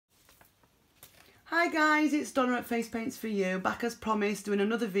Hi guys, it's Donna at Face Paints For You, back as promised doing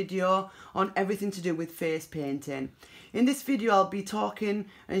another video on everything to do with face painting. In this video I'll be talking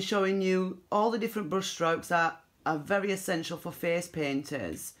and showing you all the different brush strokes that are very essential for face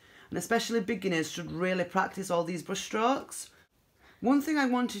painters, and especially beginners should really practice all these brush strokes. One thing I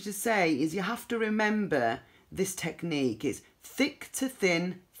wanted to say is you have to remember this technique. It's thick to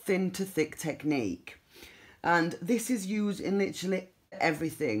thin, thin to thick technique, and this is used in literally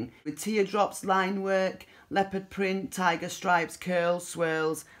everything, with teardrops, line work, leopard print, tiger stripes, curls,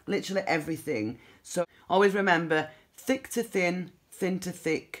 swirls, literally everything. So always remember thick to thin, thin to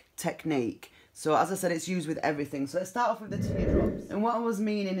thick technique. So as I said, it's used with everything. So let's start off with the teardrops. And what I was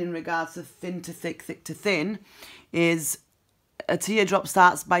meaning in regards to thin to thick, thick to thin, is a teardrop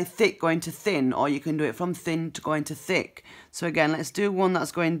starts by thick going to thin, or you can do it from thin to going to thick. So again, let's do one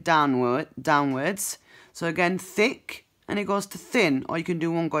that's going downwards. So again, thick, and it goes to thin, or you can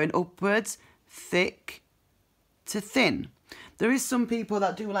do one going upwards, thick to thin. There is some people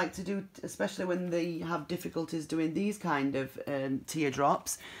that do like to do, especially when they have difficulties doing these kind of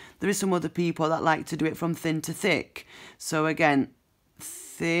teardrops, there is some other people that like to do it from thin to thick. So again,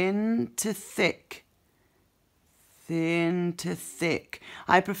 thin to thick, thin to thick.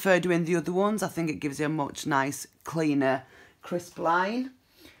 I prefer doing the other ones. I think it gives you a much nice, cleaner, crisp line.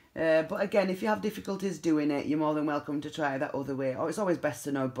 But again, if you have difficulties doing it, you're more than welcome to try that other way. Or it's always best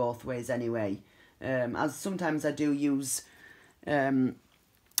to know both ways anyway. As sometimes I do use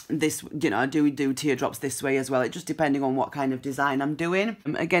this, I do teardrops this way as well. It just depending on what kind of design I'm doing.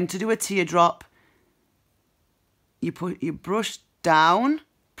 Again, to do a teardrop, you put your brush down,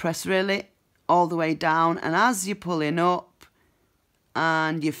 press really all the way down, and as you're pulling up,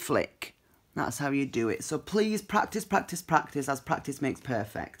 and you flick. That's how you do it. So please practice, practice, practice, as practice makes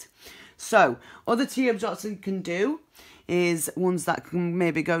perfect. So other teardrops you can do is ones that can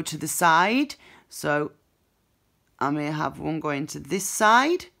maybe go to the side. So I may have one going to this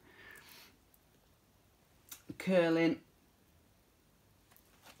side, curling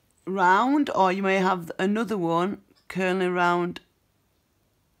round, or you may have another one curling round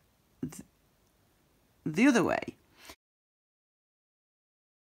the other way.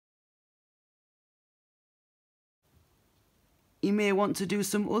 You may want to do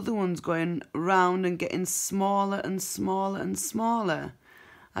some other ones going round and getting smaller and smaller and smaller.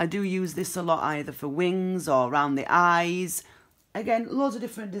 I do use this a lot either for wings or around the eyes. Again, loads of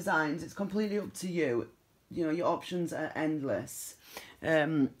different designs. It's completely up to you. You know, your options are endless.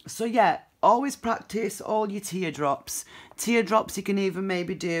 So yeah, always practice all your teardrops. Teardrops you can even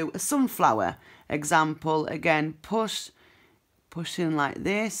maybe do a sunflower. Example, again, push in like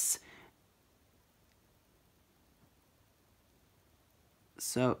this.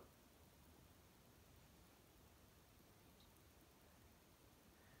 So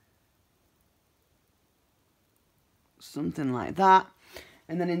something like that.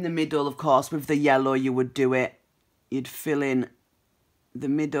 And then in the middle, of course, with the yellow, you would do it. You'd fill in the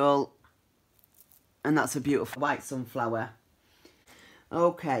middle. And that's a beautiful white sunflower.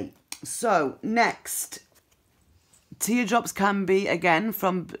 Okay, so next. Teardrops can be, again,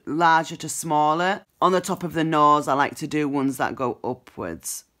 from larger to smaller. On the top of the nose, I like to do ones that go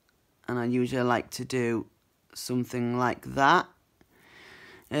upwards. And I usually like to do something like that.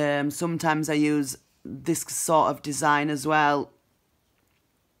 Sometimes I use this sort of design as well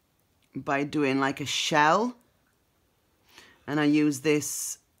by doing like a shell. And I use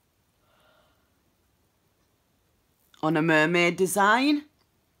this on a mermaid design.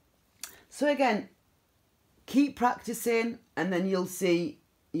 So again, keep practicing, and then you'll see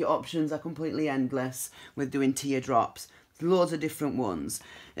your options are completely endless with doing teardrops. There's loads of different ones.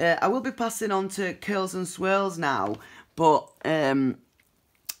 I will be passing on to curls and swirls now, but I'm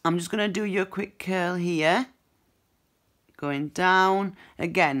just going to do you a quick curl here. Going down.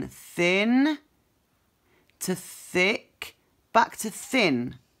 Again, thin to thick, back to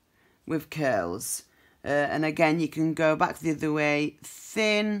thin with curls. And again, you can go back the other way,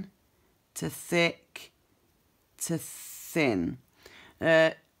 thin to thick to thin.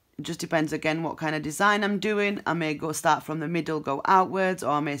 Just depends again what kind of design I'm doing. I may start from the middle, go outwards, or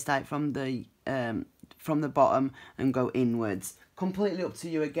I may start from the bottom and go inwards. Completely up to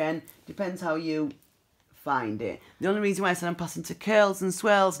you again. Depends how you find it. The only reason why I said I'm passing to curls and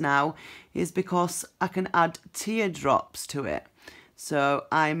swirls now is because I can add teardrops to it. So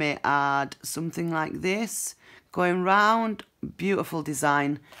I may add something like this, going round. Beautiful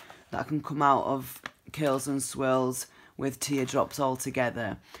design that can come out of curls and swirls with teardrops all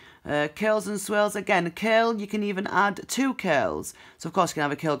together. Curls and swirls, again, a curl, you can even add 2 curls. So of course you can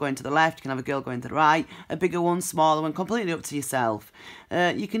have a curl going to the left, you can have a curl going to the right, a bigger one, smaller one, completely up to yourself.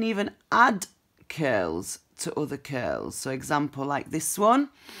 You can even add curls to other curls. So example like this one.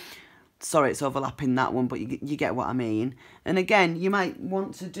 Sorry, it's overlapping that one, but you get what I mean. And again, you might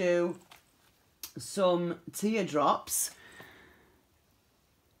want to do some teardrops.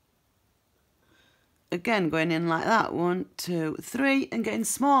 Again, going in like that, 1, 2, 3, and getting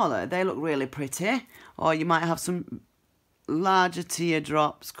smaller. They look really pretty. Or you might have some larger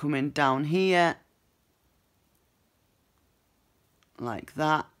teardrops coming down here, like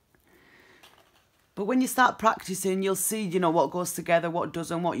that. But when you start practicing, you'll see, you know, what goes together, what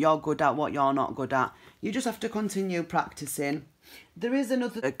doesn't, what you're good at, what you're not good at. You just have to continue practicing. There is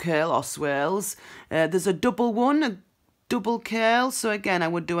another curl or swirls. There's a double one, a double curl. So again, I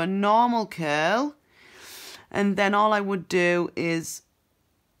would do a normal curl. And then all I would do is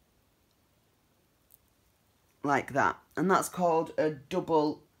like that. And that's called a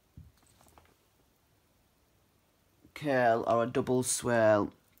double curl or a double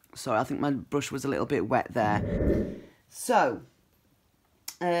swirl. Sorry, I think my brush was a little bit wet there. So,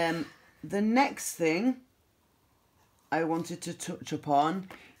 the next thing I wanted to touch upon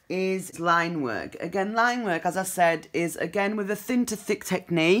is line work. Again, line work, as I said, is again with a thin to thick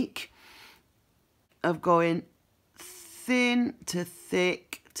technique of going thin to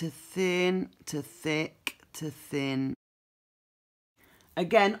thick to thin to thick to thin.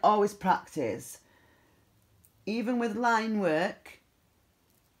 Again, always practice. Even with line work,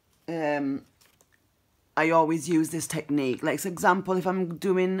 I always use this technique. Like, for example, if I'm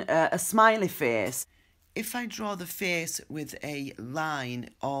doing a smiley face, if I draw the face with a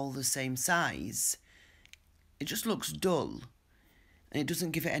line all the same size, it just looks dull and it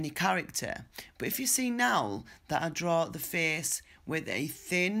doesn't give it any character. But if you see now that I draw the face with a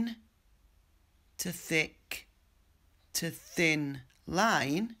thin to thick to thin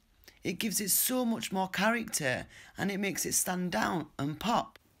line, it gives it so much more character and it makes it stand out and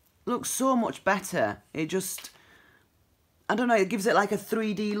pop. Looks so much better. It just, I don't know, it gives it like a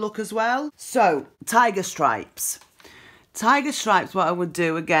 3D look as well. So, tiger stripes. Tiger stripes, what I would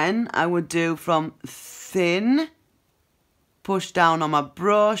do again, I would do from thin, push down on my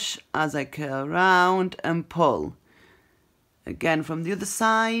brush as I curl around and pull. Again from the other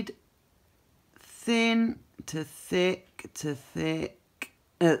side, thin to thick to thick,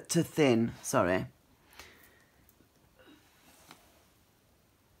 to thin, sorry.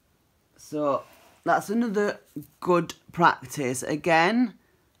 So that's another good practice. Again,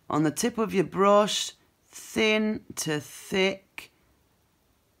 on the tip of your brush, thin to thick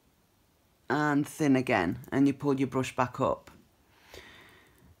and thin again. And you pull your brush back up.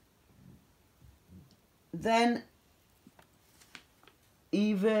 Then,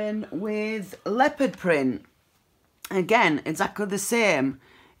 even with leopard print, again, exactly the same.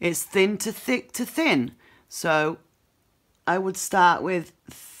 It's thin to thick to thin. So I would start with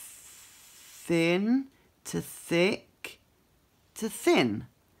thin to thick to thin.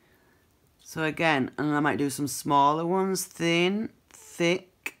 So again, and I might do some smaller ones, thin,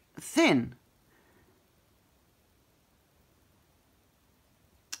 thick, thin.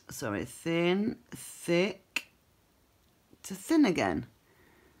 Sorry, thin, thick to thin again.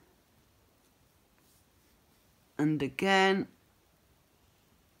 And again.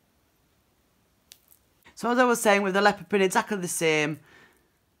 So as I was saying, with the leopard print, exactly the same.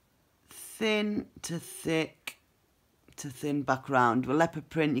 Thin to thick to thin back round. With leopard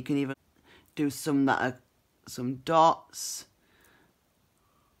print, you can even do some that are some dots.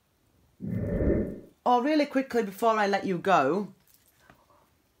 Oh, really quickly before I let you go,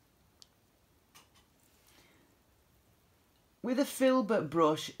 with a filbert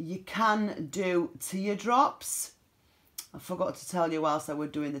brush, you can do teardrops. I forgot to tell you whilst I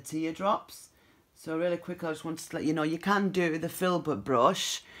was doing the teardrops. So really quickly, I just wanted to let you know, you can do the filbert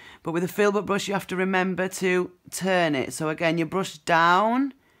brush, but with a filbert brush, you have to remember to turn it. So again, you brush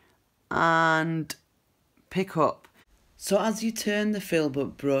down and pick up. So as you turn the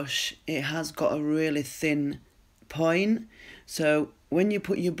filbert brush, it has got a really thin point. So when you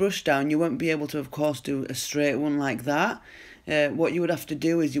put your brush down, you won't be able to, of course, do a straight one like that. What you would have to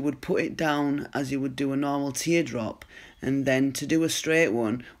do is you would put it down as you would do a normal teardrop. And then to do a straight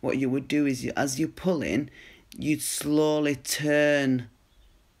one, what you would do is, as you're pulling, you'd slowly turn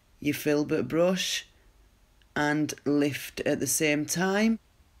your filbert brush and lift at the same time.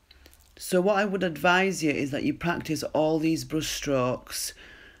 So what I would advise you is that you practice all these brush strokes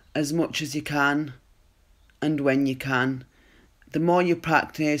as much as you can and when you can. The more you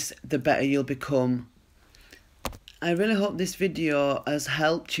practice, the better you'll become. I really hope this video has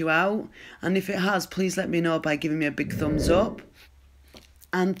helped you out, and if it has, please let me know by giving me a big thumbs up.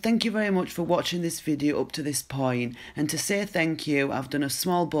 And thank you very much for watching this video up to this point. And to say thank you, I've done a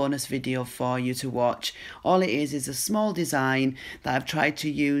small bonus video for you to watch. All it is a small design that I've tried to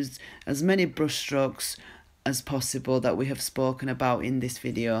use as many brush strokes as possible that we have spoken about in this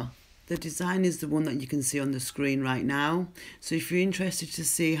video. The design is the one that you can see on the screen right now. So if you're interested to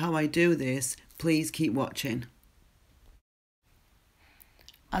see how I do this, please keep watching.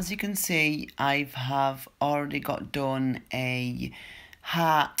 As you can see, I have already got done a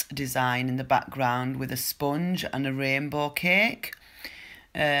heart design in the background with a sponge and a rainbow cake.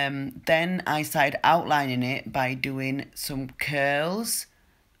 Then I started outlining it by doing some curls.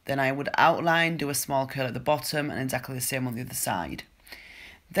 Then I would outline, do a small curl at the bottom and exactly the same on the other side.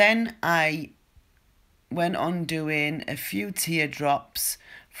 Then I went on doing a few teardrops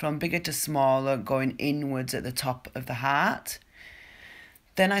from bigger to smaller, going inwards at the top of the heart.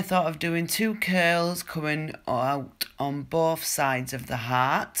 Then I thought of doing 2 curls coming out on both sides of the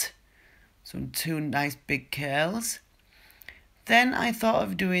heart. So 2 nice big curls. Then I thought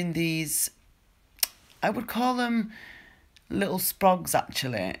of doing these, I would call them little sprogs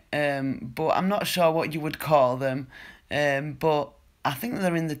actually, but I'm not sure what you would call them, but I think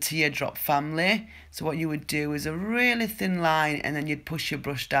they're in the teardrop family. So what you would do is a really thin line and then you'd push your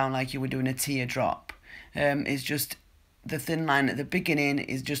brush down like you were doing a teardrop. It's just the thin line at the beginning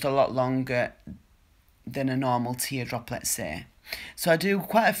is just a lot longer than a normal teardrop, let's say. So I do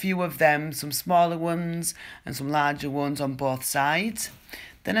quite a few of them, some smaller ones and some larger ones on both sides.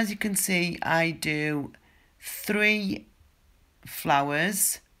 Then as you can see, I do 3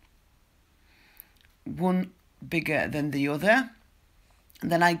 flowers, one bigger than the other.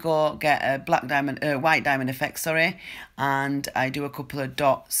 And then I go get a white diamond effect, and I do a couple of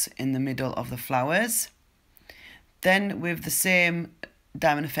dots in the middle of the flowers. Then with the same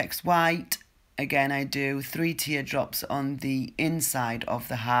diamond effects white, again I do 3 teardrops on the inside of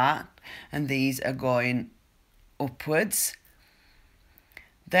the heart, and these are going upwards.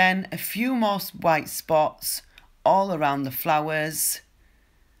 Then a few more white spots all around the flowers.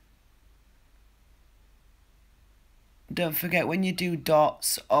 Don't forget, when you do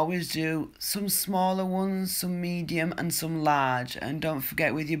dots, always do some smaller ones, some medium and some large. And don't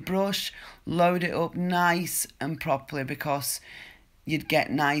forget, with your brush, load it up nice and properly, because you'd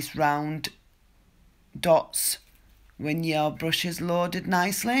get nice round dots when your brush is loaded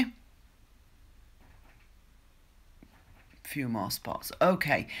nicely. Few more spots.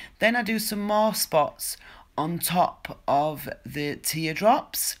 Okay, then I do some more spots on top of the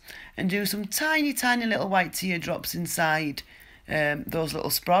teardrops and do some tiny little white teardrops inside those little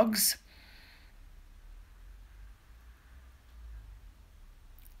sprogs.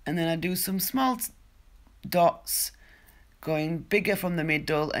 And then I do some small dots, going bigger from the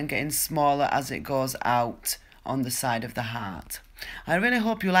middle and getting smaller as it goes out on the side of the heart. I really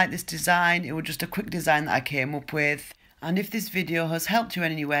hope you like this design. It was just a quick design that I came up with. And if this video has helped you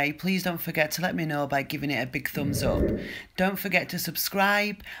in any way, please don't forget to let me know by giving it a big thumbs up. Don't forget to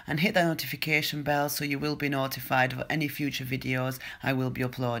subscribe and hit that notification bell so you will be notified of any future videos I will be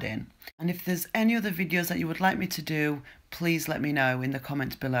uploading. And if there's any other videos that you would like me to do, please let me know in the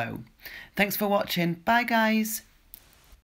comments below. Thanks for watching. Bye guys.